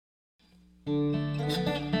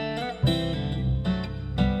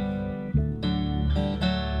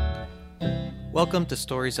Welcome to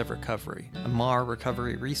Stories of Recovery, a MAR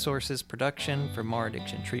Recovery Resources production for MAR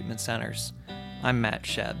Addiction Treatment Centers. I'm Matt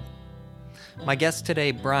Shebb. My guest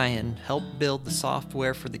today, Brian, helped build the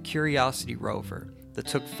software for the Curiosity rover that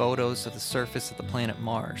took photos of the surface of the planet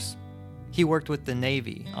Mars. He worked with the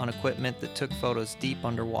Navy on equipment that took photos deep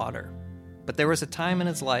underwater. But there was a time in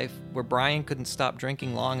his life where Brian couldn't stop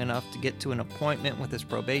drinking long enough to get to an appointment with his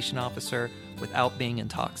probation officer without being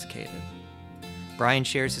intoxicated. Brian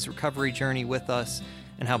shares his recovery journey with us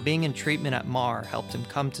and how being in treatment at MAR helped him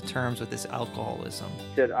come to terms with his alcoholism.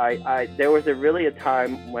 There was really a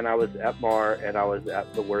time when I was at MAR and I was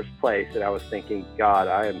at the worst place and I was thinking, God,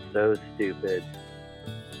 I am so stupid.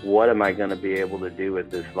 What am I going to be able to do with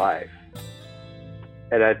this life?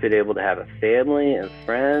 And I've been able to have a family and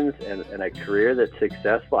friends and a career that's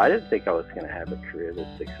successful. I didn't think I was going to have a career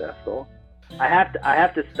that's successful. I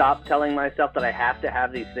have to stop telling myself that I have to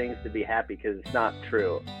have these things to be happy, because it's not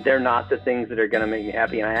true. They're not the things that are going to make me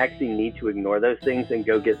happy, and I actually need to ignore those things and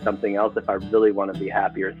go get something else if I really want to be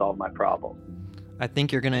happy or solve my problem. I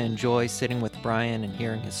think you're going to enjoy sitting with Brian and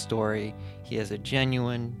hearing his story. He has a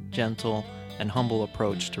genuine, gentle, and humble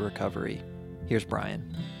approach to recovery. Here's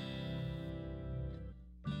Brian.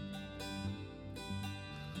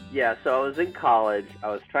 Yeah, so I was in college. I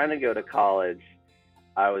was trying to go to college.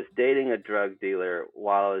 I was dating a drug dealer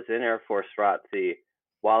while I was in Air Force ROTC,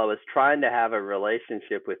 while I was trying to have a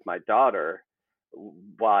relationship with my daughter,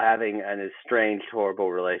 while having an estranged,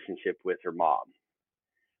 horrible relationship with her mom.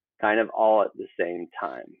 Kind of all at the same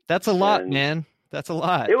time. That's a lot, man. That's a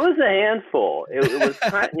lot. It was a handful. It was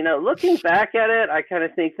kind of, looking back at it, I kind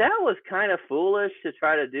of think that was kind of foolish to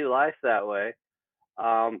try to do life that way.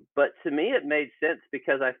 But to me, it made sense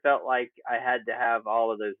because I felt like I had to have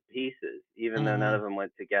all of those pieces, even though none of them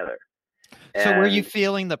went together. So were you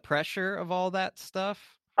feeling the pressure of all that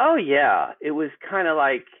stuff? Oh, yeah. It was kind of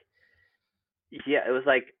like, it was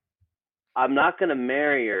like, I'm not going to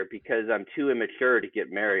marry her because I'm too immature to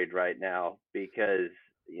get married right now, because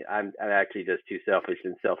I'm actually just too selfish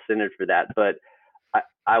and self-centered for that. But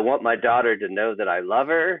I want my daughter to know that I love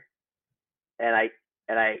her, and I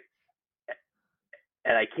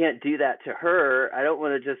can't do that to her. I don't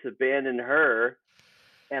want to just abandon her.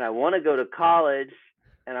 And I want to go to college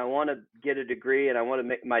and I want to get a degree, and I want to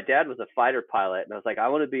make, my dad was a fighter pilot. And I was like, I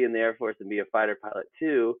want to be in the Air Force and be a fighter pilot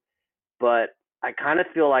too. But I kind of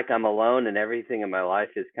feel like I'm alone, and everything in my life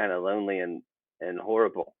is kind of lonely and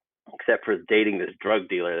horrible, except for dating this drug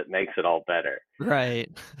dealer that makes it all better. Right.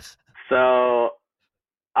 So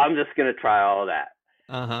I'm just going to try all of that.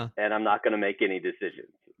 And I'm not going to make any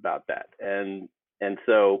decisions about that. And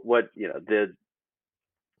so what, the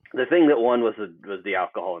thing that won was the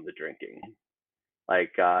alcohol and the drinking.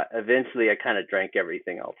 Like, eventually I kind of drank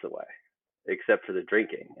everything else away except for the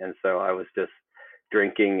drinking. And so I was just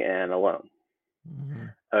drinking and alone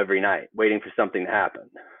every night, waiting for something to happen.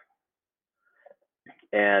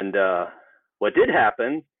 And what did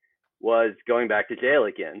happen was going back to jail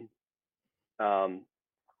again.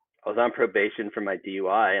 I was on probation for my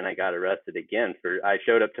DUI, and I got arrested again I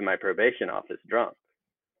showed up to my probation office drunk,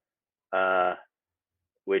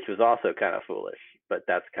 which was also kind of foolish, but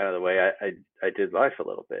that's kind of the way I did life a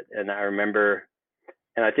little bit. And I remember,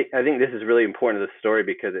 and I think this is really important to the story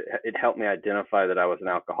because it helped me identify that I was an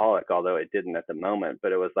alcoholic, although it didn't at the moment.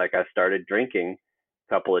 But it was like I started drinking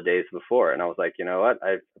a couple of days before, and I was like, you know what,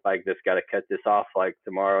 if I just got to cut this off like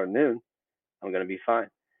tomorrow noon, I'm going to be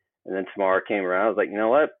fine. And then tomorrow came around. I was like, you know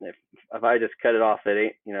what? If I just cut it off at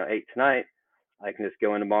 8 tonight, I can just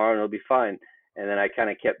go in tomorrow and it'll be fine. And then I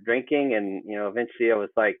kind of kept drinking, and eventually I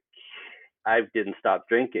was like, I didn't stop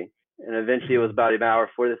drinking. And eventually it was about an hour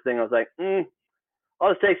before this thing. I was like,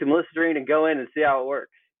 I'll just take some Listerine and go in and see how it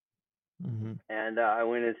works. And I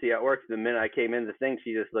went in and see how it works. The minute I came in the thing,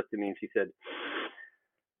 she just looked at me and she said,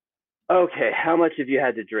 "Okay, how much have you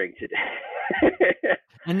had to drink today?"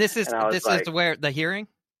 And this is where the hearing?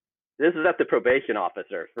 This is at the probation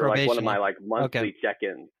officer for like one of my like monthly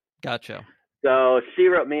check-ins. Gotcha. So she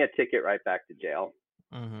wrote me a ticket right back to jail.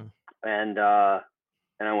 And I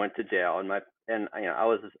went to jail, and I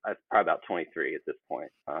was probably about 23 at this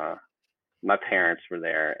point. My parents were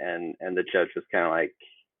there, and the judge was kind of like,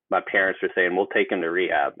 my parents were saying, "We'll take him to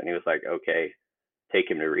rehab," and he was like, "Okay, take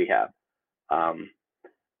him to rehab." And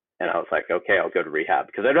I was like, "Okay, I'll go to rehab,"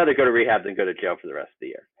 because I'd rather go to rehab than go to jail for the rest of the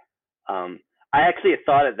year. I actually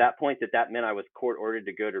thought at that point that meant I was court ordered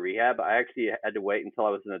to go to rehab. I actually had to wait until I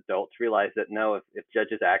was an adult to realize that no, if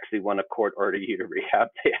judges actually want to court order you to rehab,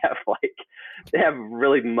 they have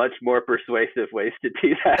really much more persuasive ways to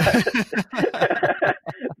do that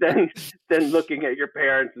than looking at your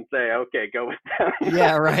parents and say, okay, go with them.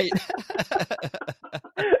 Yeah, right.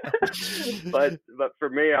 but for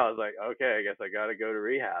me, I was like, okay, I guess I got to go to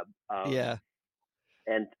rehab. Yeah.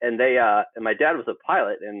 And they and my dad was a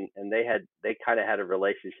pilot, and they kind of had a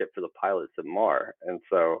relationship for the pilots at MAR, and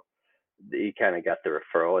so he kind of got the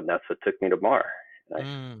referral, and that's what took me to MAR. And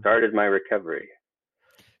I started my recovery.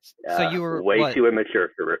 So you were way too immature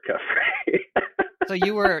for recovery. So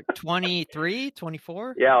you were 23,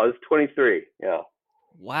 24? Yeah, I was 23. Yeah.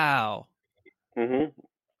 Wow. Mhm.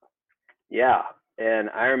 Yeah. And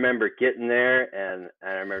I remember getting there, and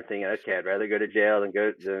I remember thinking, okay, I'd rather go to jail than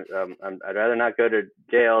I'd rather not go to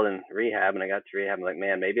jail than rehab. And I got to rehab. I'm like,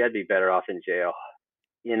 man, maybe I'd be better off in jail.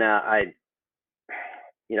 I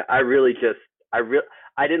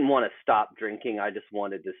didn't want to stop drinking. I just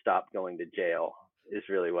wanted to stop going to jail is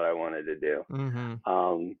really what I wanted to do.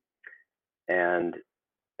 Mm-hmm.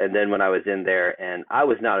 And then when I was in there, and I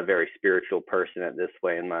was not a very spiritual person at this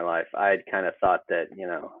way in my life, I had kind of thought that,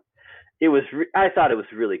 I thought it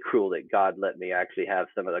was really cruel that God let me actually have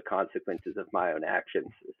some of the consequences of my own actions,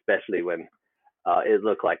 especially when it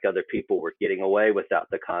looked like other people were getting away without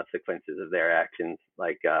the consequences of their actions,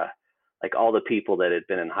 like all the people that had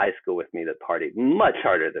been in high school with me that partied much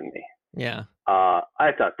harder than me. Yeah.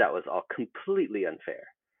 I thought that was all completely unfair.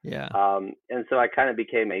 Yeah. And so I kind of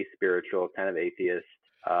became aspiritual, kind of atheist,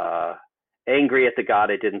 angry at the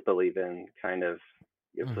God I didn't believe in, kind of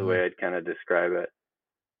is the way I'd kind of describe it.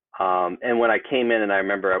 And when I came in, and I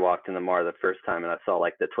remember I walked in the MAR the first time, and I saw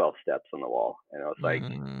like the 12 steps on the wall, and I was like,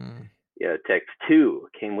 text 2,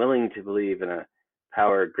 came willing to believe in a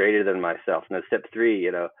power greater than myself. And then step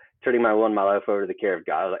 3, turning my life over to the care of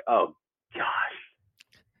God. I was like, oh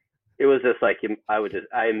gosh, it was just like,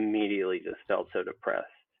 I immediately just felt so depressed.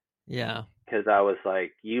 Yeah. Because I was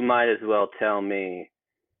like, you might as well tell me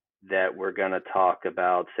that we're going to talk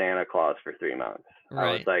about Santa Claus for 3 months.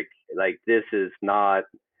 Right. I was like, this is not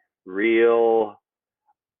real.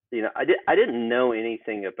 I didn't know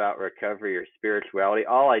anything about recovery or spirituality.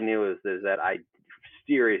 All I knew is that I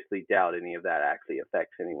seriously doubt any of that actually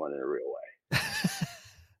affects anyone in a real way.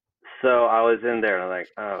 So I was in there, and I'm like,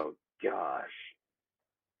 oh gosh.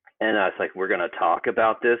 And I was like, we're going to talk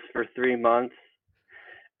about this for 3 months.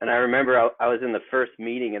 And I remember I was in the first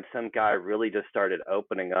meeting, and some guy really just started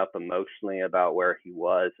opening up emotionally about where he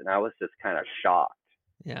was. And I was just kind of shocked.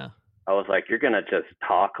 Yeah. I was like, you're going to just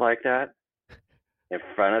talk like that in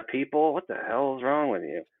front of people? What the hell is wrong with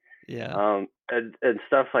you? Yeah. And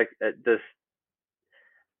stuff like this.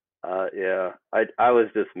 Yeah, I was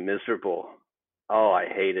just miserable. Oh, I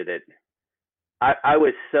hated it. I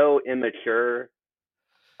was so immature.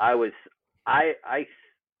 I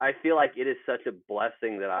feel like it is such a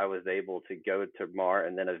blessing that I was able to go to MAR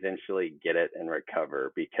and then eventually get it and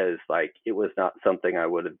recover, because like it was not something I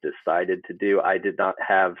would have decided to do. I did not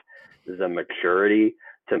have the maturity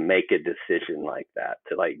to make a decision like that,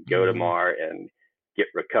 to like go to MAR and get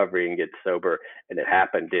recovery and get sober. And it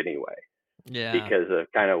happened anyway. Yeah. Because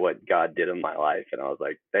of kind of what God did in my life. And I was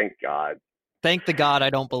like, thank God. Thank the God I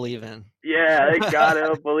don't believe in. Yeah, thank God I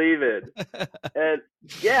don't believe in. And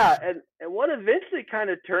yeah, and what eventually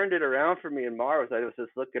kind of turned it around for me in MAR was I was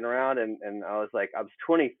just looking around, and I was like, I was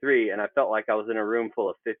 23, and I felt like I was in a room full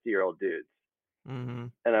of 50-year-old dudes. Mm-hmm.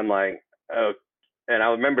 And I'm like, oh, and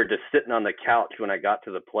I remember just sitting on the couch when I got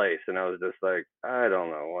to the place, and I was just like, I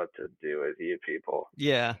don't know what to do with you people.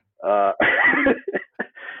 Yeah.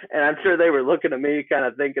 And I'm sure they were looking at me kind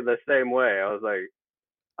of thinking the same way. I was like,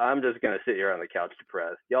 I'm just going to sit here on the couch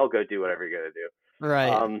depressed. Y'all go do whatever you're going to do.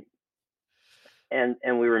 Right.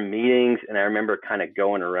 And we were in meetings, and I remember kind of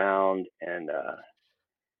going around, and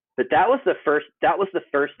but that was the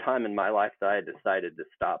first time in my life that I had decided to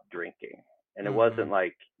stop drinking. And it wasn't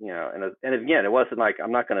like, and again, it wasn't like,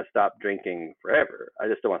 I'm not going to stop drinking forever. I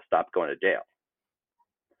just don't want to stop going to jail.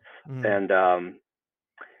 And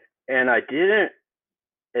I didn't.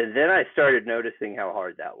 And then I started noticing how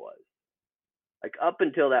hard that was. Like up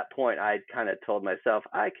until that point, I kind of told myself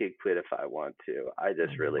I could quit if I want to. I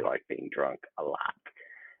just really like being drunk a lot.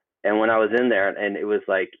 And when I was in there, and it was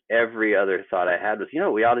like every other thought I had was,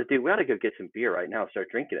 what we ought to do? We ought to go get some beer right now and start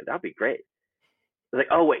drinking it. That'd be great. I was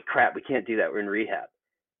like, oh wait, crap, we can't do that. We're in rehab.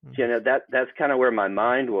 That's kind of where my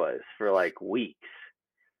mind was for like weeks.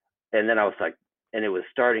 And then I was like, and it was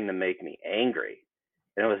starting to make me angry.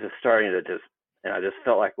 And it was just starting to and I just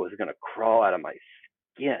felt like it was going to crawl out of my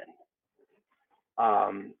skin.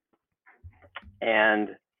 And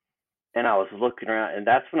I was looking around, and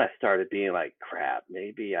that's when I started being like, crap,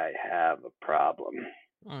 maybe I have a problem.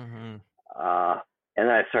 Mm-hmm. And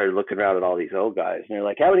then I started looking around at all these old guys, and they're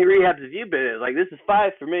like, how many rehabs have you been in? Like, this is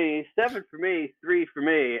 5 for me, 7 for me, 3 for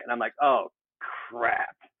me. And I'm like, oh,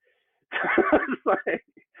 crap. It's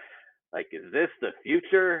like, is this the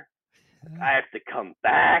future? I have to come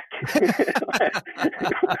back.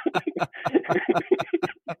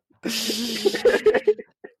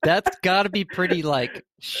 That's got to be pretty like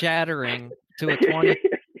shattering to a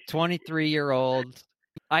 23-year-old.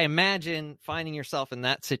 I imagine finding yourself in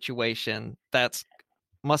that situation,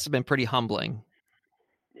 must have been pretty humbling.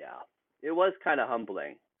 Yeah, it was kind of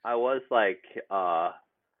humbling. I was like, and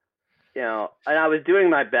I was doing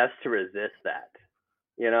my best to resist that,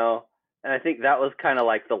 and I think that was kind of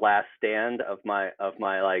like the last stand of my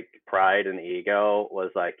like pride and ego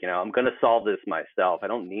was like, I'm going to solve this myself. I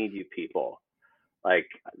don't need you people. Like,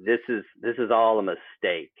 this is all a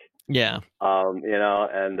mistake. Yeah.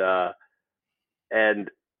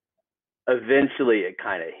 And eventually it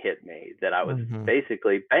kind of hit me that I was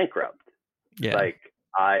basically bankrupt. Yeah. Like,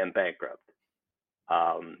 I am bankrupt.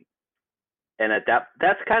 And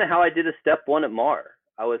that's kind of how I did a step 1 at MAR.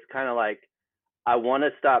 I was kind of like, I want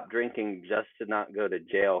to stop drinking just to not go to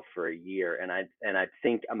jail for a year. And I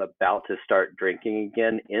think I'm about to start drinking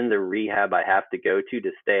again in the rehab I have to go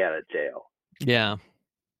to stay out of jail. Yeah.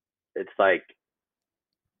 It's like,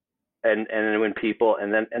 and when people,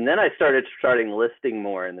 and then I started listing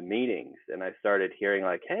more in the meetings, and I started hearing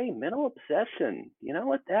like, hey, mental obsession, you know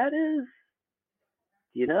what that is?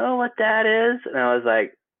 You know what that is? And I was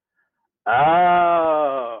like,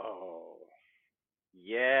 oh,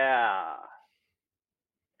 yeah.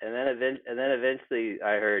 And then eventually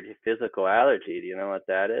I heard physical allergy. Do you know what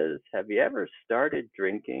that is? Have you ever started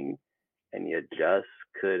drinking and you just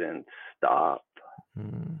couldn't stop?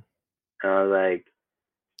 And I was like,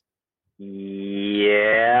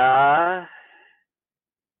 yeah.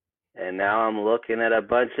 And now I'm looking at a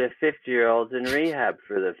bunch of 50-year-olds in rehab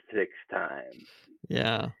for the 6th time.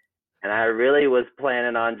 Yeah. And I really was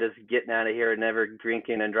planning on just getting out of here and never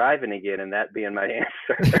drinking and driving again, and that being my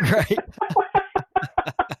answer. Right.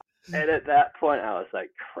 And at that point, I was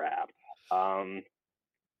like, crap.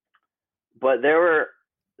 But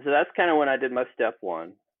so that's kind of when I did my step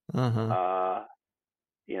 1. That's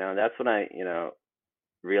when I,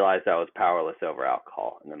 realized I was powerless over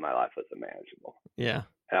alcohol, and then my life was unmanageable. Yeah.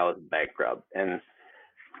 And I was bankrupt. And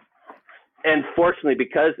fortunately,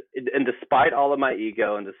 and despite all of my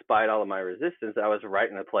ego and despite all of my resistance, I was right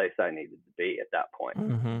in the place I needed to be at that point.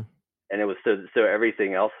 Mm-hmm. And it was so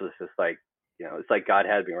everything else was just like, it's like God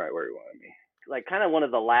had me right where he wanted me. Like, kind of one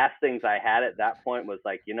of the last things I had at that point was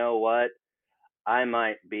like, you know what? I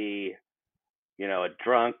might be, a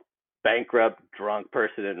bankrupt drunk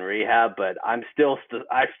person in rehab, but I still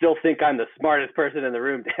think I'm the smartest person in the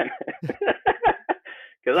room, damn it.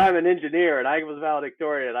 Because I'm an engineer and I was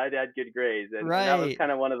valedictorian and I had good grades, and that was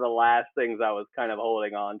kind of one of the last things I was kind of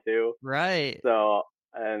holding on to. Right. So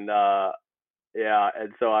and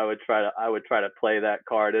so I would try to play that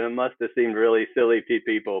card, and it must have seemed really silly to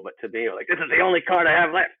people, but to me, like, this is the only card I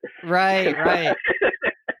have left. Right.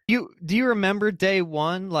 Do you remember day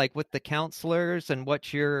 1, like with the counselors, and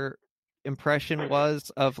what your impression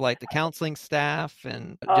was of like the counseling staff,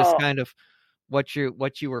 and just kind of what you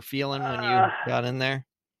were feeling when you got in there?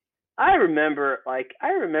 I remember at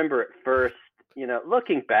first,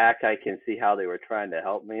 looking back, I can see how they were trying to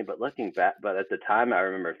help me, but at the time I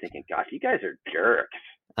remember thinking, gosh, you guys are jerks.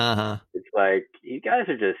 It's like, you guys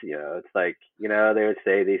are just, it's like, they would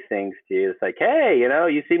say these things to you. It's like, hey,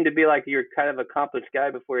 you seem to be like, you're kind of accomplished guy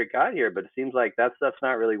before you got here, but it seems like that stuff's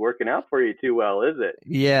not really working out for you too well, is it?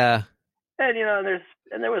 Yeah. And,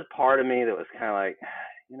 there was part of me that was kind of like,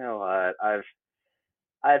 you know what,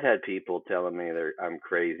 I've had people telling me I'm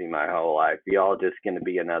crazy my whole life. Y'all just going to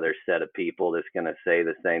be another set of people that's going to say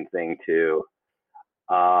the same thing too.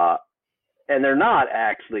 And they're not,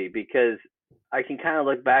 actually, because I can kind of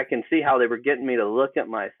look back and see how they were getting me to look at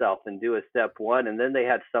myself and do a step 1. And then they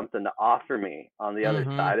had something to offer me on the other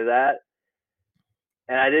side of that.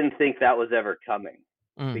 And I didn't think that was ever coming,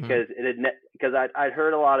 because I'd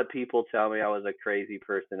heard a lot of people tell me I was a crazy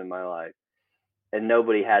person in my life, and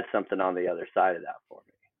nobody had something on the other side of that for me.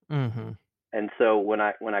 And so when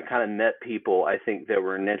I kind of met people, I think that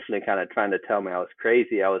were initially kind of trying to tell me I was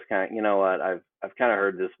crazy, I was kind of, you know what, I've kind of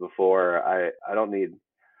heard this before. I don't need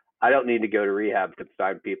to go to rehab to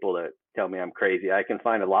find people that tell me I'm crazy. I can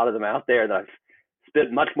find a lot of them out there that I've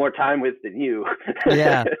spent much more time with than you.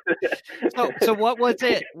 Yeah. So what was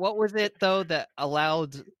it though that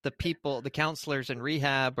allowed the counselors in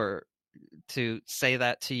rehab to say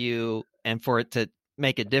that to you and for it to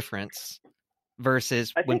make a difference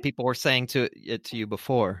versus when people were saying it to you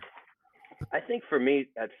before? I think for me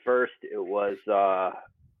at first it was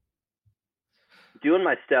doing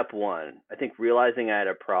my step one. I think realizing I had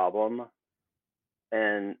a problem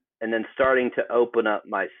and then starting to open up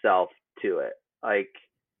myself to it. Like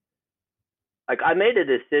I made a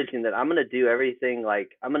decision that I'm going to do everything.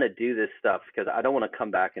 Like I'm going to do this stuff because I don't want to come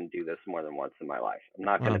back and do this more than once in my life. I'm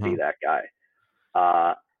not going to be that guy.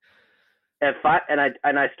 And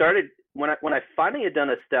I started when I finally had done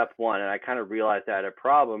a step one and I kind of realized I had a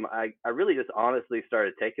problem. I really just honestly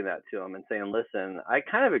started taking that to him and saying, listen, I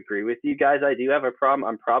kind of agree with you guys. I do have a problem.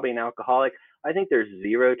 I'm probably an alcoholic. I think there's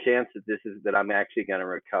zero chance that I'm actually going to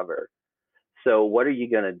recover. So what are you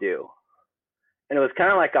going to do? And it was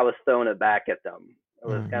kind of like I was throwing it back at them. It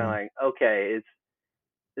was kind of like, okay, is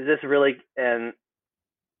this really, and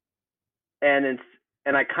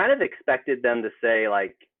I kind of expected them to say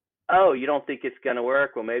like, oh, you don't think it's going to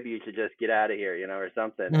work? Well, maybe you should just get out of here, or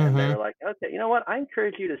something. And they were like, okay, you know what? I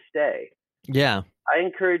encourage you to stay. Yeah. I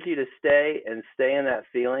encourage you to stay in that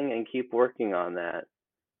feeling and keep working on that.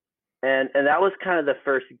 And that was kind of the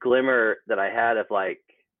first glimmer that I had of like,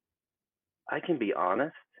 I can be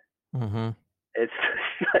honest. It's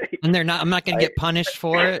like, and I'm not going to get punished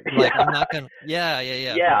for it. Like, I'm not going to, yeah.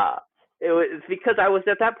 Yeah. It was because I was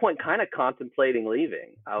at that point kind of contemplating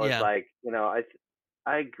leaving. I was like,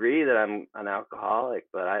 I agree that I'm an alcoholic,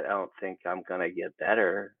 but I don't think I'm going to get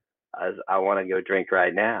better as I want to go drink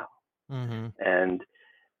right now. And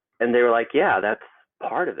they were like, yeah, that's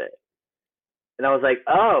part of it. And I was like,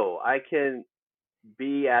 oh, I can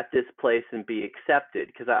be at this place and be accepted.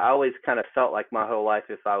 Because I always kind of felt like my whole life,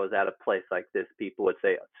 if I was at a place like this, people would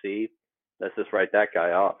say, see, let's just write that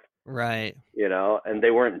guy off. Right. And they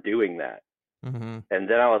weren't doing that. And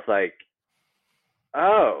then I was like,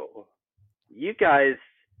 oh, you guys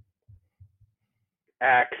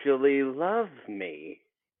actually love me.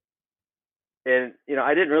 And,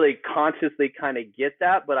 I didn't really consciously kind of get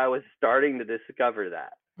that, but I was starting to discover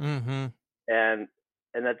that.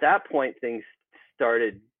 And at that point, things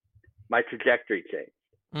started, my trajectory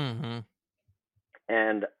changed.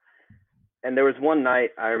 And there was one night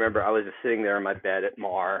I remember I was just sitting there in my bed at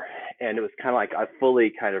Mar, and it was kind of like I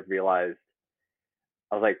fully kind of realized,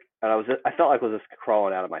 I was like, I felt like I was just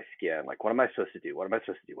crawling out of my skin. Like, what am I supposed to do? What am I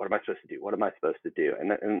supposed to do? What am I supposed to do? What am I supposed to do?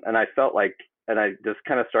 And I felt like, and I just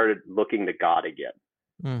kind of started looking to God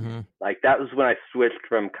again. Like that was when I switched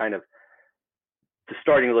from kind of to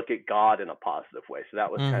starting to look at God in a positive way. So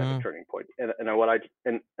that was kind of a turning point. And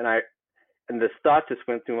this thought just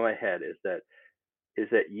went through my head is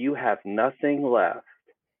that you have nothing left.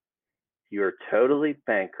 You're totally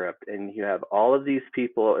bankrupt, and you have all of these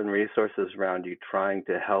people and resources around you trying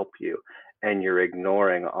to help you, and you're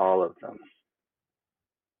ignoring all of them.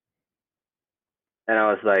 And I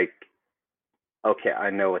was like, okay, I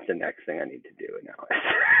know what the next thing I need to do now.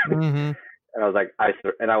 And I was like, I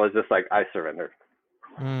surrender.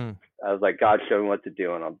 I was like, God, show me what to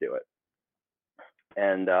do, and I'll do it.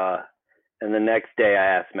 And the next day, I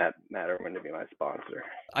asked Matt Irwin to be my sponsor.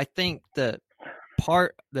 I think the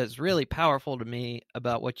part that's really powerful to me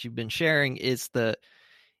about what you've been sharing is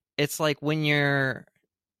it's like when you're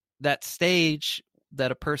that stage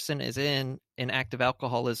that a person is in active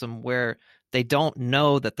alcoholism where they don't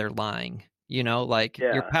know that they're lying,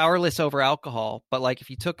 you're powerless over alcohol, but like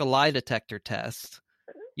if you took a lie detector test,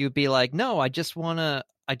 you'd be like, no, I just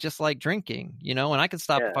like drinking, and I can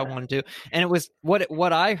stop if I want to. And it was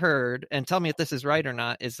what I heard, and tell me if this is right or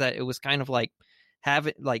not, is that it was kind of like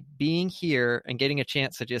being here and getting a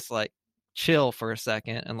chance to just like chill for a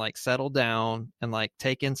second and like settle down and like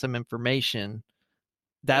take in some information.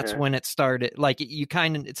 That's when it started. Like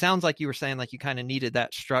it sounds like you were saying like you kind of needed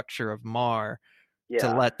that structure of Mar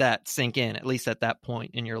to let that sink in, at least at that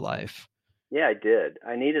point in your life. Yeah, I did.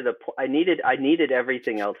 I needed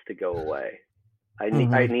everything else to go away. I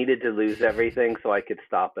needed to lose everything so I could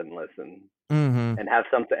stop and listen, and have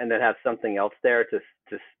something, and then have something else there to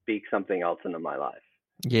speak something else into my life.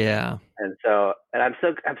 Yeah. And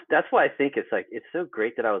that's why I think it's so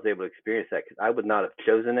great that I was able to experience that, because I would not have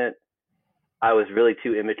chosen it. I was really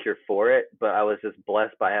too immature for it, but I was just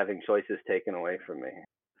blessed by having choices taken away from me.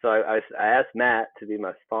 So I asked Matt to be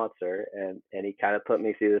my sponsor, and he kind of put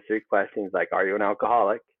me through the 3 questions, like, are you an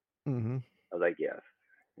alcoholic? I was like, yes.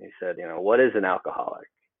 He said, what is an alcoholic?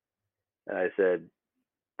 And I said,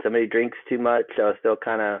 somebody drinks too much. I was still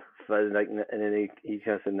kind of like, and then he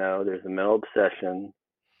kind of said, no, there's a mental obsession.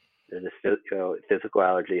 There's a physical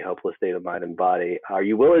allergy, hopeless state of mind and body. Are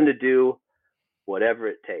you willing to do whatever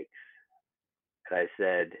it takes? And I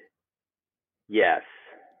said, yes.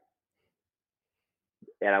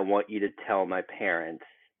 and I want you to tell my parents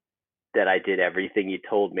that I did everything you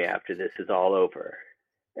told me after this is all over.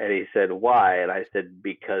 And he said, why? And I said,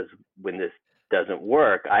 because when this doesn't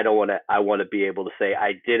work, I want to be able to say,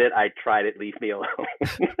 I did it, I tried it, leave me alone.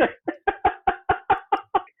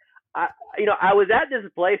 I was at this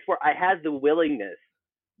place where I had the willingness,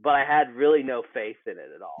 but I had really no faith in it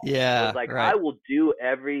at all. I was Yeah, like, I right. will do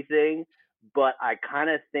everything, but I kind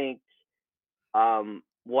of think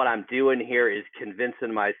what I'm doing here is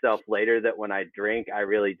convincing myself later that when I drink, I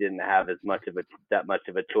really didn't have that much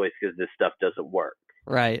of a choice because this stuff doesn't work.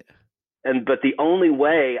 Right. But the only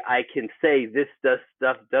way I can say this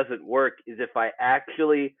stuff doesn't work is if I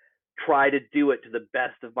actually try to do it to the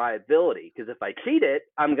best of my ability. Because if I cheat it,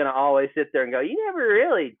 I'm gonna always sit there and go, "You never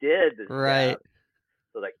really did this Right. stuff."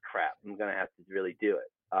 So like, crap, I'm gonna have to really do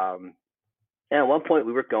it. And at one point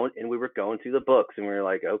we were going through the books, and we were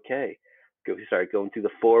like, okay. We started going through the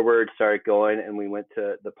forward, and we went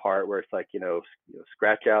to the part where it's like,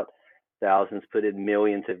 scratch out thousands, put in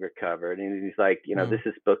millions have recovered. And he's like,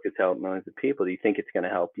 this book has helped millions of people. Do you think it's going to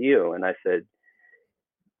help you? And I said,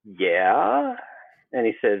 yeah. And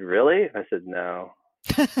he said, really? I said, no.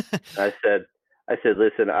 I said,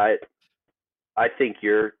 listen, I think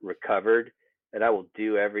you're recovered, and I will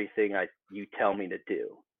do everything you tell me to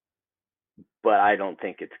do, but I don't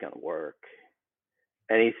think it's going to work.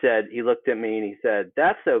 And he looked at me and he said,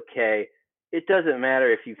 that's okay. It doesn't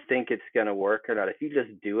matter if you think it's going to work or not. If you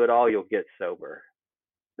just do it all, you'll get sober.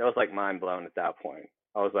 That was like mind blown at that point.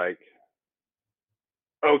 I was like,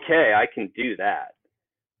 okay, I can do that.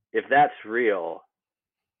 If that's real,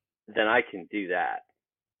 then I can do that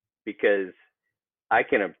because I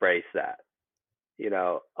can embrace that.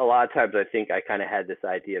 A lot of times I think I kind of had this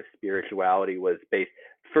idea of spirituality was based,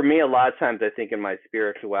 for me, a lot of times I think in my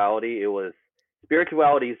spirituality is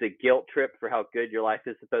a guilt trip for how good your life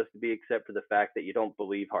is supposed to be, except for the fact that you don't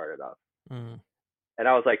believe hard enough. Mm. And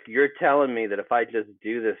I was like, you're telling me that if I just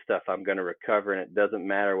do this stuff, I'm going to recover, and it doesn't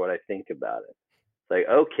matter what I think about it. It's like,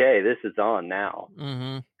 okay, this is on now.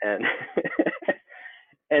 Mm-hmm. And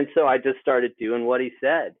and so I just started doing what he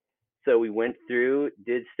said. So we went through,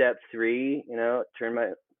 did step 3, turned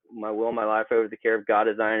my will, my life over to the care of God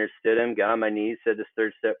as I understood him, got on my knees, said this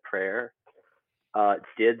 3rd step prayer.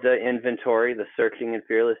 Did the inventory, the searching and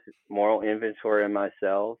fearless moral inventory of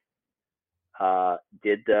myself.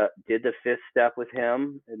 Did the 5th step with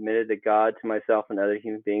him, admitted to God, to myself, and other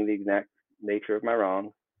human beings the exact nature of my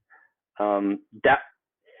wrongs. That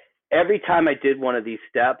every time I did one of these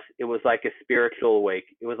steps, it was like a spiritual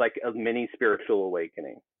awakening. It was like a mini spiritual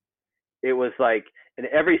awakening. It was like, and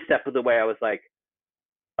every step of the way, I was like,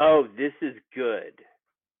 oh, this is good.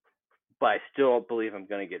 But I still don't believe I'm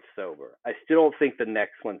going to get sober. I still don't think the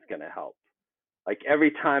next one's going to help. Like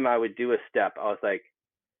every time I would do a step, I was like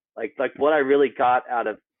what I really got out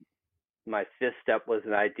of my 5th step was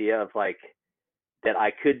an idea of like that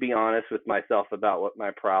I could be honest with myself about what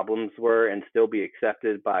my problems were and still be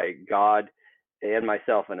accepted by God and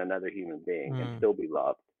myself and another human being and still be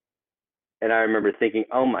loved. And I remember thinking,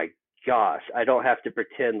 oh my gosh, I don't have to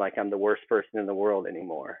pretend like I'm the worst person in the world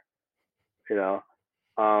anymore. And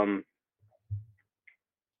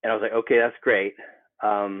I was like, okay, that's great.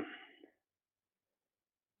 Then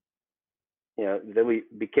we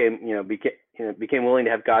became willing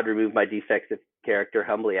to have God remove my defects of character,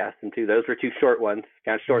 humbly asked him to. Those were 2 short ones,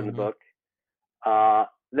 kind of short in the book.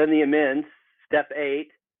 Then the amends, step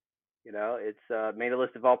 8, it's made a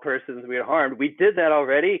list of all persons we had harmed. We did that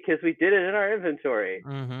already because we did it in our inventory.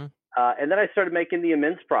 Mm-hmm. And then I started making the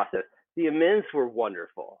amends process. The amends were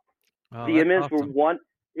wonderful. The amends awesome.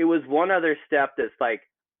 It was one other step that's like,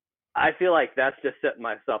 I feel like that's just setting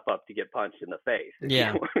myself up to get punched in the face.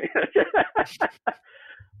 Yeah.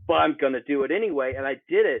 But I'm going to do it anyway. And I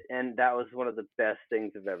did it. And that was one of the best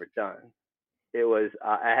things I've ever done. It was,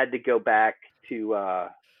 I had to go back to, I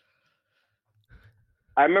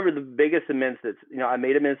remember the biggest amends that, I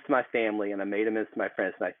made amends to my family and I made amends to my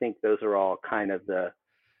friends. And I think those are all kind of the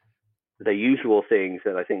usual things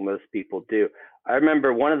that I think most people do. I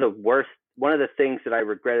remember one of the things that I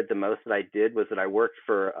regretted the most that I did was that I worked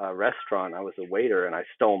for a restaurant. I was a waiter and I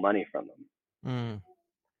stole money from them. Mm.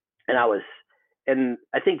 And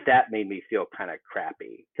I think that made me feel kind of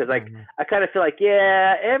crappy because I kind of feel like,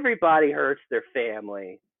 yeah, everybody hurts their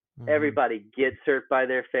family. Mm-hmm. Everybody gets hurt by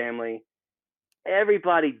their family.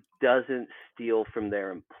 Everybody doesn't steal from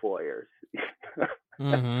their employers.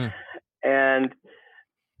 Mm-hmm.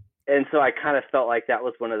 And so I kind of felt like that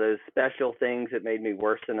was one of those special things that made me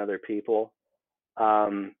worse than other people.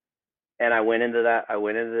 And I went into that. I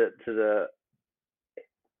went into the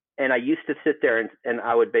And I used to sit there and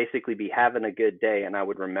I would basically be having a good day, and I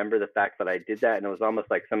would remember the fact that I did that, and it was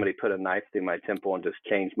almost like somebody put a knife through my temple and just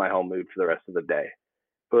changed my whole mood for the rest of the day.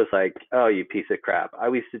 It was like, oh, you piece of crap. I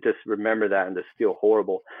used to just remember that and just feel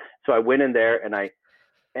horrible. So I went in there and I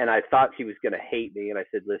thought she was going to hate me, and I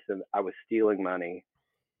said, listen, I was stealing money.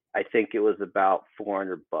 I think it was about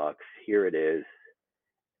 $400. Here it is.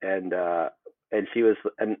 And she was,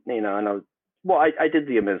 and and I was, well, I did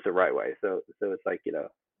the amends the right way. So it's like,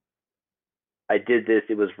 I did this.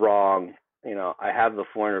 It was wrong. I have the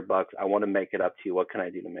 $400. I want to make it up to you. What can I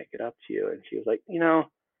do to make it up to you? And she was like,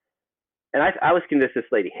 and I was convinced this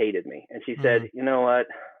lady hated me. And she said, you know what?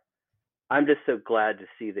 I'm just so glad to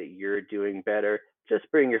see that you're doing better. Just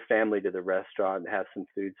bring your family to the restaurant and have some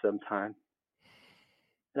food sometime.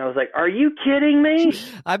 And I was like, are you kidding me?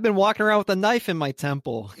 I've been walking around with a knife in my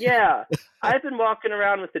temple. Yeah. I've been walking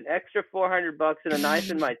around with an extra $400 and a knife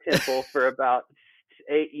in my temple for about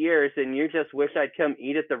 8 years, and you just wish I'd come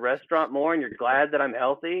eat at the restaurant more, and you're glad that I'm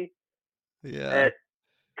healthy? Yeah.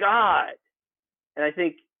 God. And I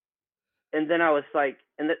think, and then I was like,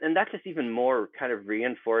 and that just even more kind of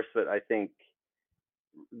reinforced what I think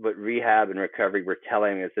what rehab and recovery were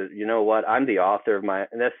telling me is that, you know what, I'm the author of my,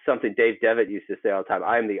 and that's something Dave Devitt used to say all the time,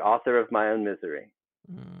 I'm the author of my own misery.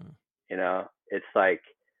 It's like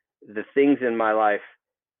the things in my life,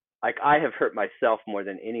 like I have hurt myself more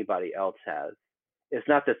than anybody else has. It's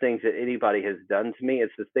not the things that anybody has done to me.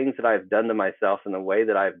 It's the things that I've done to myself and the way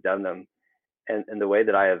that I've done them, and the way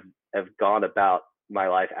that I have gone about my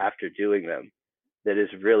life after doing them, that is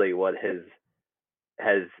really what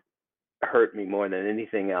has hurt me more than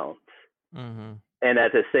anything else. And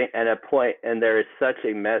at a point, and there is such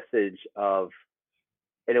a message of,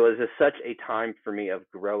 and it was such a time for me of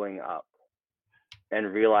growing up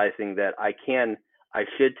and realizing that I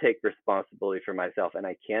should take responsibility for myself, and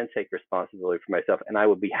I can take responsibility for myself, and I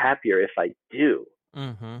would be happier if I do.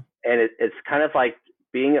 And it's kind of like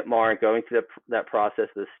being at MAR and going through that process,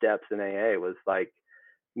 the steps in AA, was like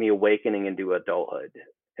me awakening into adulthood,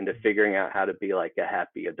 into figuring out how to be like a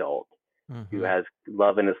happy adult who has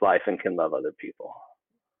love in his life and can love other people.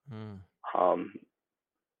 And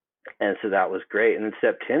so that was great. And then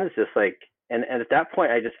step 10 is just like, and at that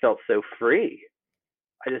point, I just felt so free.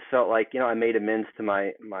 I just felt like, I made amends to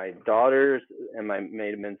my daughters, and I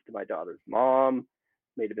made amends to my daughter's mom,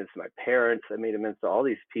 made amends to my parents. I made amends to all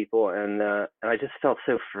these people. And I just felt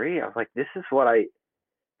so free. I was like, this is what I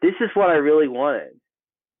really wanted.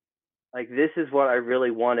 Like, this is what I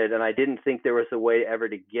really wanted. And I didn't think there was a way ever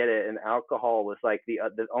to get it. And alcohol was like the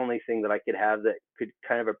only thing that I could have that could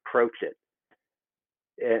kind of approach it.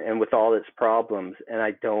 And with all its problems, and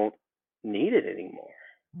I don't need it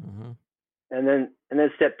anymore. And then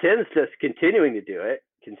step 10 is just continuing to do it,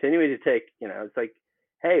 continuing to take, it's like,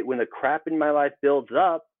 hey, when the crap in my life builds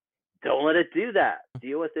up, don't let it do that.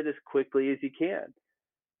 Deal with it as quickly as you can.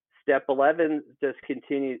 Step 11, just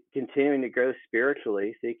continuing to grow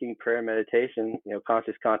spiritually, seeking prayer and meditation,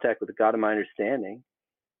 conscious contact with the God of my understanding.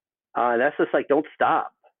 And that's just like, don't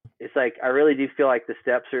stop. It's like, I really do feel like the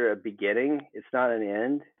steps are a beginning. It's not an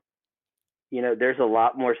end. There's a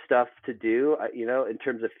lot more stuff to do, in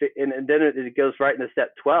terms of, and then it goes right into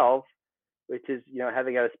step 12, which is,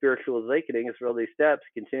 having had a spiritual awakening is really these steps,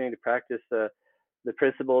 continuing to practice the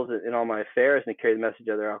principles in all my affairs and carry the message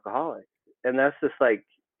of other alcoholics. And that's just like,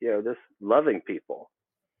 just loving people,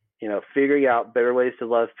 figuring out better ways to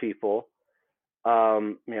love people,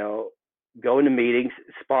 going to meetings,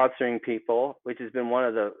 sponsoring people, which has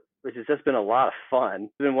just been a lot of fun.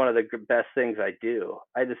 It's been one of the best things I do.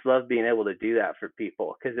 I just love being able to do that for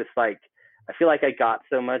people, because it's like, I feel like I got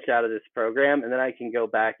so much out of this program, and then I can go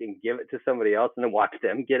back and give it to somebody else and then watch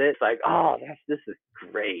them get it. It's like, oh, this is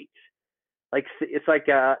great. Like, it's like,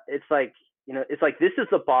 this is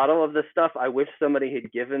the bottle of the stuff I wish somebody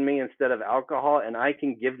had given me instead of alcohol, and I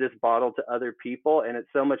can give this bottle to other people, and it's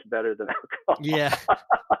so much better than alcohol. Yeah.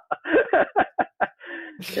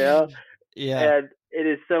 Yeah. And it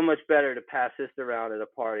is so much better to pass this around at a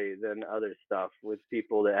party than other stuff with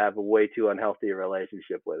people that have a way too unhealthy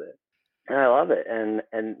relationship with it. And I love it. And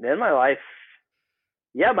then my life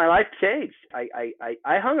changed. I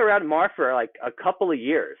hung around MAR for like a couple of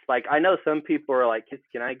years. Like, I know some people are like,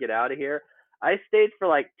 can I get out of here? I stayed for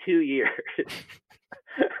like 2 years.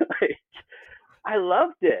 Like, I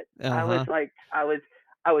loved it. I was like, I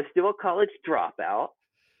was still a college dropout.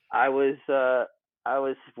 I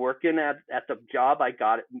was working at the job I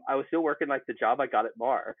got. I was still working like the job I got at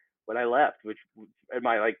MAR when I left, which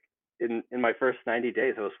in my first 90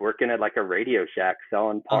 days, I was working at like a Radio Shack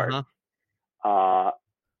selling parts.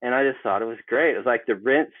 And I just thought it was great. It was like, the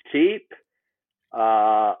rent's cheap.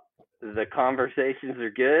 The conversations are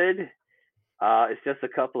good. It's just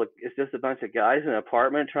a bunch of guys in an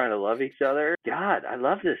apartment trying to love each other. God, I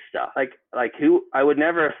love this stuff. Who I would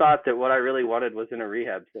never have thought that what I really wanted was in a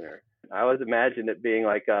rehab center. I always imagined it being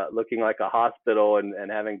looking like a hospital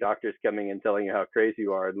and having doctors coming and telling you how crazy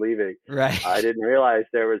you are and leaving. Right. I didn't realize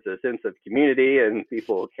there was a sense of community and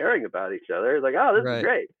people caring about each other. It's like, oh, this is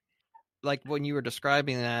great. Like when you were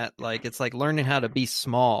describing that, like it's like learning how to be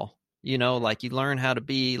small, like you learn how to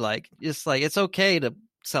be like, just like, it's okay to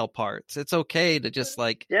sell parts. It's okay to just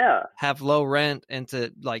like have low rent and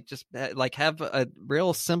to like just like have a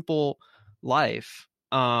real simple life.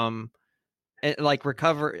 Like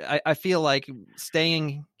recover. I feel like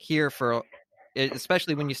staying here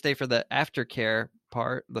especially when you stay for the aftercare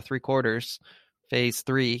part, the 3/4, phase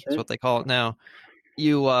 3 is what they call it now.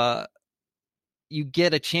 You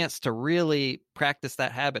get a chance to really practice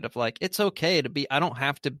that habit of like, it's okay to be, I don't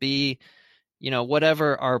have to be,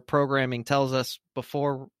 whatever our programming tells us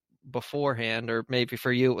beforehand, or maybe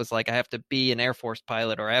for you, it was like, I have to be an Air Force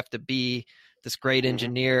pilot, or I have to be this great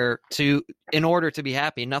engineer in order to be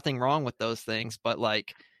happy. Nothing wrong with those things, but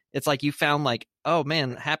like, it's like you found like, oh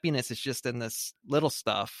man, happiness is just in this little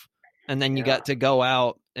stuff. And then you got to go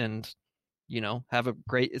out and, have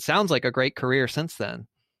it sounds like a great career since then.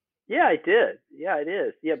 Yeah, I did. Yeah, it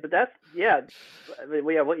is. Yeah, but I mean,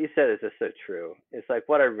 what you said is just so true. It's like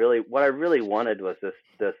what I really wanted was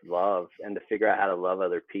this love and to figure out how to love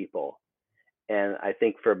other people. And I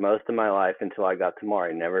think for most of my life until I got to MARR,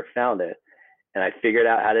 I never found it. And I figured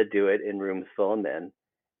out how to do it in rooms full of men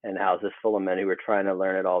and houses full of men who were trying to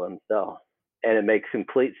learn it all themselves. And it makes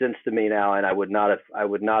complete sense to me now. And I would not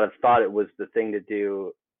have thought it was the thing to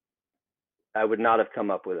do. I would not have come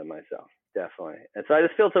up with it myself. Definitely. And so I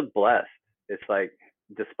just feel so blessed. It's like,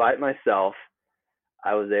 despite myself,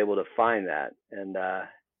 I was able to find that. And I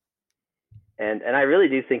really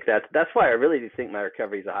do think that's why I really do think my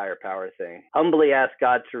recovery is a higher power thing. Humbly ask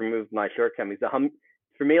God to remove my shortcomings.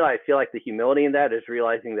 For me, I feel like the humility in that is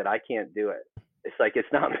realizing that I can't do it. It's like,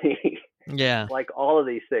 it's not me. Yeah. Like all of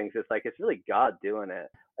these things, it's like, it's really God doing it.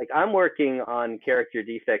 Like I'm working on character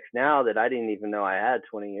defects now that I didn't even know I had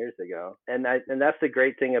 20 years ago. And that's the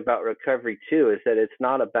great thing about recovery too, is that it's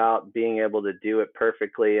not about being able to do it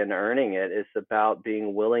perfectly and earning it. It's about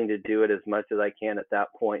being willing to do it as much as I can at that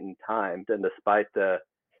point in time. And despite the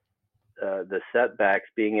setbacks,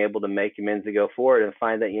 being able to make amends and go forward and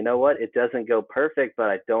find that, you know what, it doesn't go perfect, but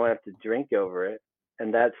I don't have to drink over it.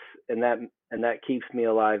 And that keeps me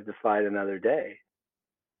alive to fight another day.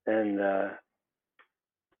 And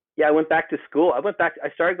I went back to school. I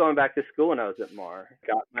started going back to school when I was at MARR,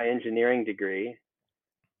 got my engineering degree.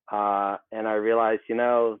 And I realized,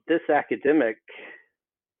 this academic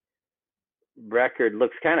record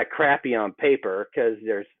looks kind of crappy on paper because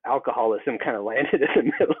there's alcoholism kind of landed in the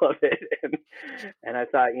middle of it. And I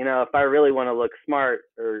thought, if I really want to look smart,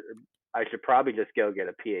 or I should probably just go get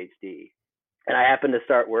a PhD. And I happened to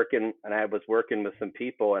start working, and I was working with some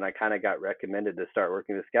people, and I kind of got recommended to start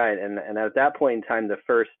working with this guy. And at that point in time, the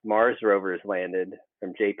first Mars rovers landed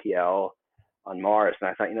from JPL on Mars.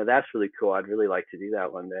 And I thought, that's really cool. I'd really like to do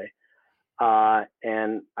that one day.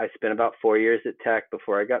 And I spent about 4 years at Tech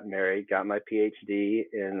before I got married, got my PhD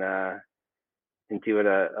in doing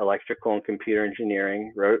electrical and computer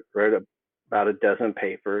engineering, wrote about a dozen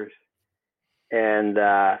papers. And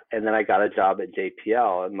then I got a job at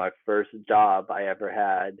JPL, and my first job I ever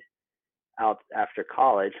had out after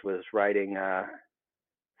college was writing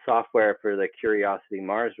software for the Curiosity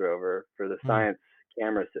Mars rover for the science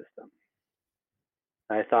camera system.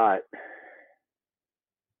 I thought,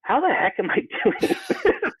 how the heck am I doing this?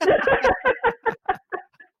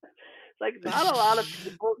 Like, not a lot of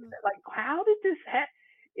people, like, how did this happen?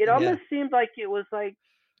 It almost seemed like it was like,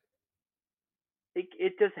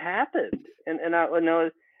 it just happened. And I know,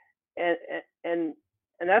 and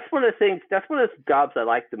that's one of the things, that's one of the jobs I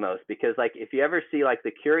like the most, because like, if you ever see like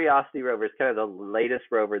the Curiosity rover, it's kind of the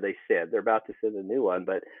latest rover they sent. They're about to send a new one,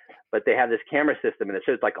 but they have this camera system, and it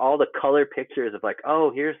shows like all the color pictures of like,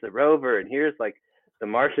 oh, here's the rover, and here's like the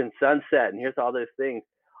Martian sunset, and here's all those things.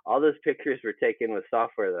 All those pictures were taken with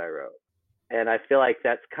software that I wrote. And I feel like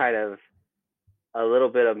that's kind of a little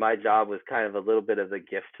bit of my job, was kind of a little bit of the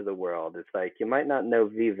gift to the world. It's like, you might not know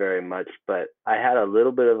V very much, but I had a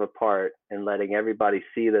little bit of a part in letting everybody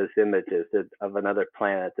see those images of another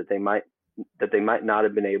planet that they might not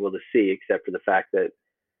have been able to see, except for the fact that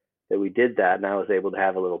we did that, and I was able to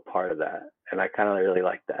have a little part of that, and I kind of really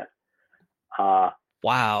like that.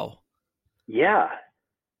 Wow. Yeah,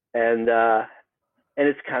 and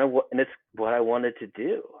it's kind of what I wanted to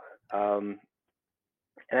do.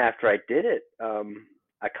 And after I did it,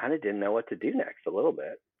 I kind of didn't know what to do next a little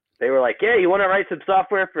bit. they were like, yeah, you want to write some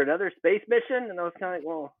software for another space mission? And I was kind of like,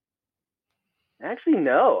 well, actually,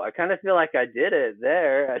 no. I kind of feel like I did it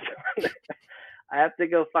there. I have to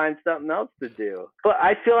go find something else to do. But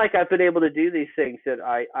I feel like I've been able to do these things that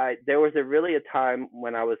there was really a time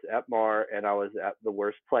when I was at MAR and I was at the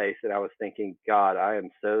worst place and I was thinking, God, I am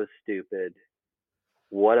so stupid.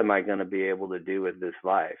 What am I going to be able to do with this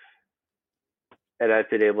life? And I've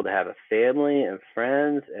been able to have a family and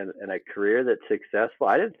friends and a career that's successful.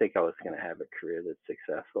 I didn't think I was going to have a career that's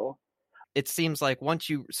successful. It seems like once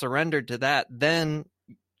you surrendered to that, then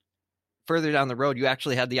further down the road, you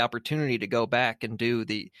actually had the opportunity to go back and do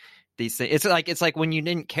these things. It's like when you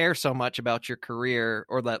didn't care so much about your career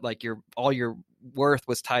or that like all your worth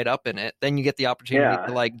was tied up in it, then you get the opportunity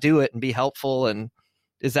to like do it and be helpful. And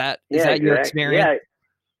is that your experience?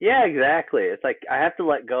 Yeah, exactly. It's like I have to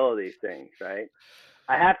let go of these things, right?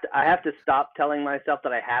 I have to stop telling myself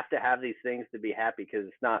that I have to have these things to be happy, because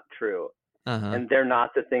it's not true. And they're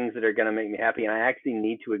not the things that are going to make me happy. And I actually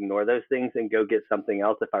need to ignore those things and go get something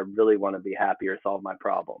else if I really want to be happy or solve my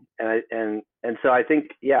problem. And so I think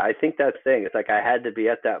that's the thing. It's like I had to be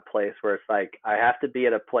at that place where it's like I have to be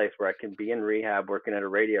at a place where I can be in rehab working at a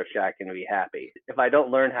Radio Shack and be happy. If I don't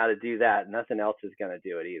learn how to do that, nothing else is going to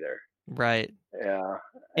do it either. Right. Yeah.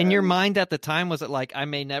 In your mind at the time, was it like, I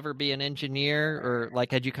may never be an engineer, or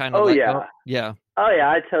like, had you kind of go? Yeah. Oh yeah,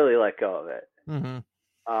 I totally let go of it.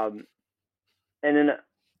 And then,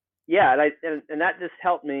 and that just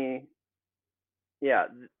helped me. Yeah,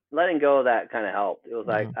 letting go of that kind of helped. It was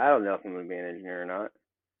like, I don't know if I'm going to be an engineer or not.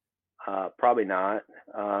 Probably not.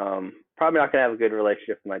 Probably not going to have a good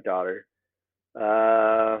relationship with my daughter.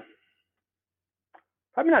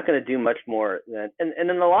 Probably not going to do much more than, and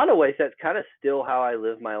in a lot of ways, that's kind of still how I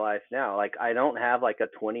live my life now. Like, I don't have like a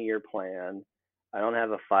 20-year plan. I don't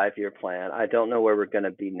have a 5-year plan. I don't know where we're going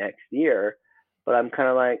to be next year, but I'm kind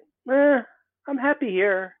of like, I'm happy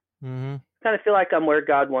here. Kind of feel like I'm where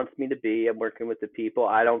God wants me to be. I'm working with the people.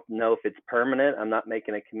 I don't know if it's permanent. I'm not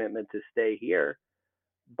making a commitment to stay here,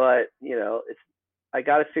 but I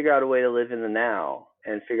got to figure out a way to live in the now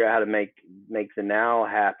and figure out how to make the now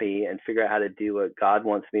happy and figure out how to do what God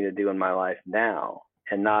wants me to do in my life now,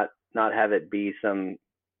 and not have it be some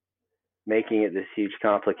making it this huge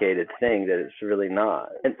complicated thing that it's really not.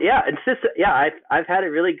 And I've had a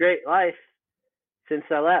really great life since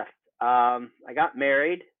I left. I got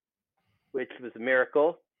married, which was a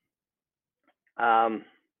miracle. I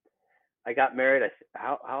got married. Let's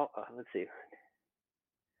see.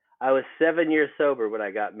 I was 7 years sober when I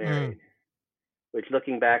got married, which,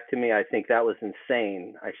 looking back to me, I think that was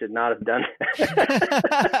insane. I should not have done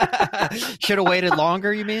it. Should have waited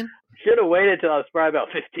longer, you mean? Should have waited till I was probably about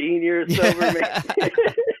 15 years sober.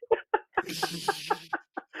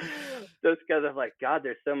 Just because I'm like, God,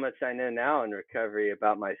 there's so much I know now in recovery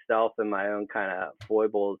about myself and my own kind of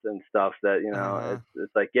foibles and stuff that,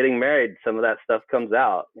 it's like getting married. Some of that stuff comes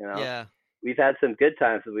out, Yeah. We've had some good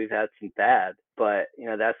times, but we've had some bad. But,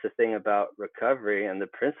 that's the thing about recovery and the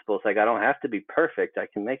principles. Like, I don't have to be perfect. I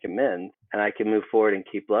can make amends, and I can move forward and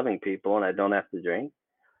keep loving people, and I don't have to drink.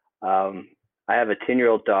 I have a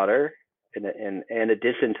 10-year-old daughter in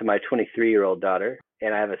addition to my 23-year-old daughter,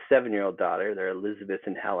 and I have a 7-year-old daughter. They're Elizabeth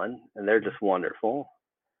and Helen, and they're just wonderful.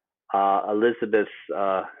 Elizabeth's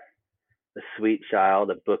a sweet child,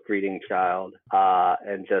 a book reading child,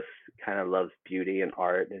 and just kind of loves beauty and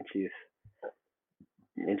art, and she's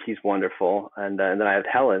wonderful. And then I have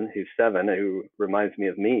Helen, who's 7, who reminds me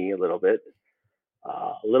of me a little bit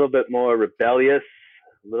more rebellious,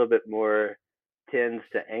 a little bit more tends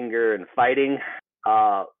to anger and fighting.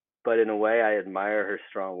 But in a way, I admire her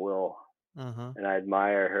strong will, and I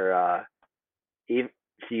admire her.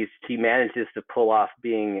 She manages to pull off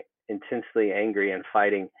being intensely angry and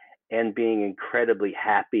fighting, and being incredibly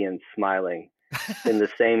happy and smiling in the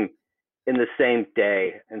same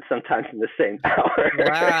day, and sometimes in the same hour.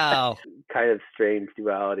 Wow. Kind of strange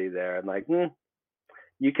duality there. I'm like,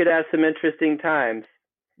 you could have some interesting times.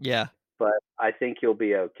 Yeah. But I think you'll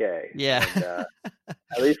be okay. Yeah. And,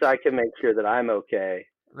 at least I can make sure that I'm okay.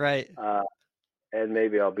 Right. And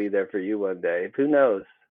maybe I'll be there for you one day. Who knows?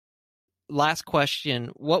 Last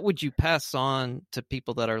question. What would you pass on to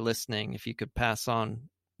people that are listening if you could pass on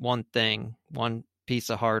one thing, one piece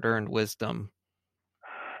of hard-earned wisdom?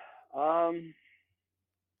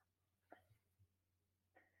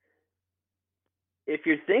 If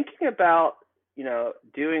you're thinking about,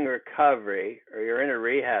 doing recovery, or you're in a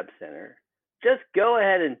rehab center, just go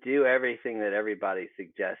ahead and do everything that everybody's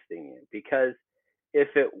suggesting you, because if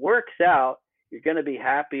it works out, you're going to be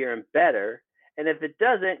happier and better. And if it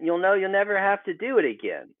doesn't, you'll know you'll never have to do it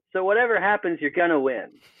again. So whatever happens, you're going to win.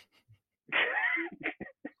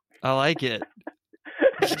 I like it.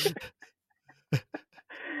 You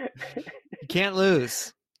can't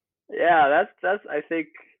lose. Yeah, that's I think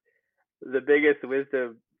the biggest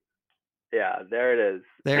wisdom. Yeah, there it is.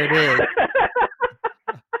 There it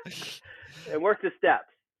is. And work the steps.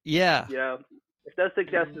 Yeah. You know, if those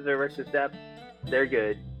suggestions are work the steps, they're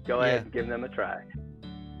good. Go ahead and give them a try.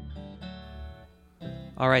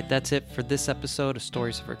 All right, that's it for this episode of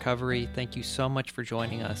Stories of Recovery. Thank you so much for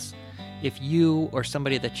joining us. If you or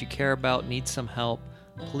somebody that you care about needs some help,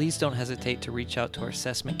 please don't hesitate to reach out to our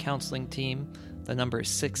assessment counseling team. The number is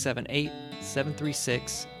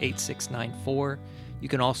 678-736-8694. You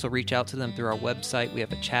can also reach out to them through our website. We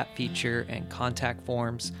have a chat feature and contact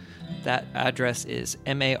forms. That address is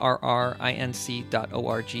marrinc.org,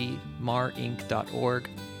 marinc.org.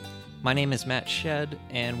 My name is Matt Shedd,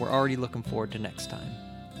 and we're already looking forward to next time.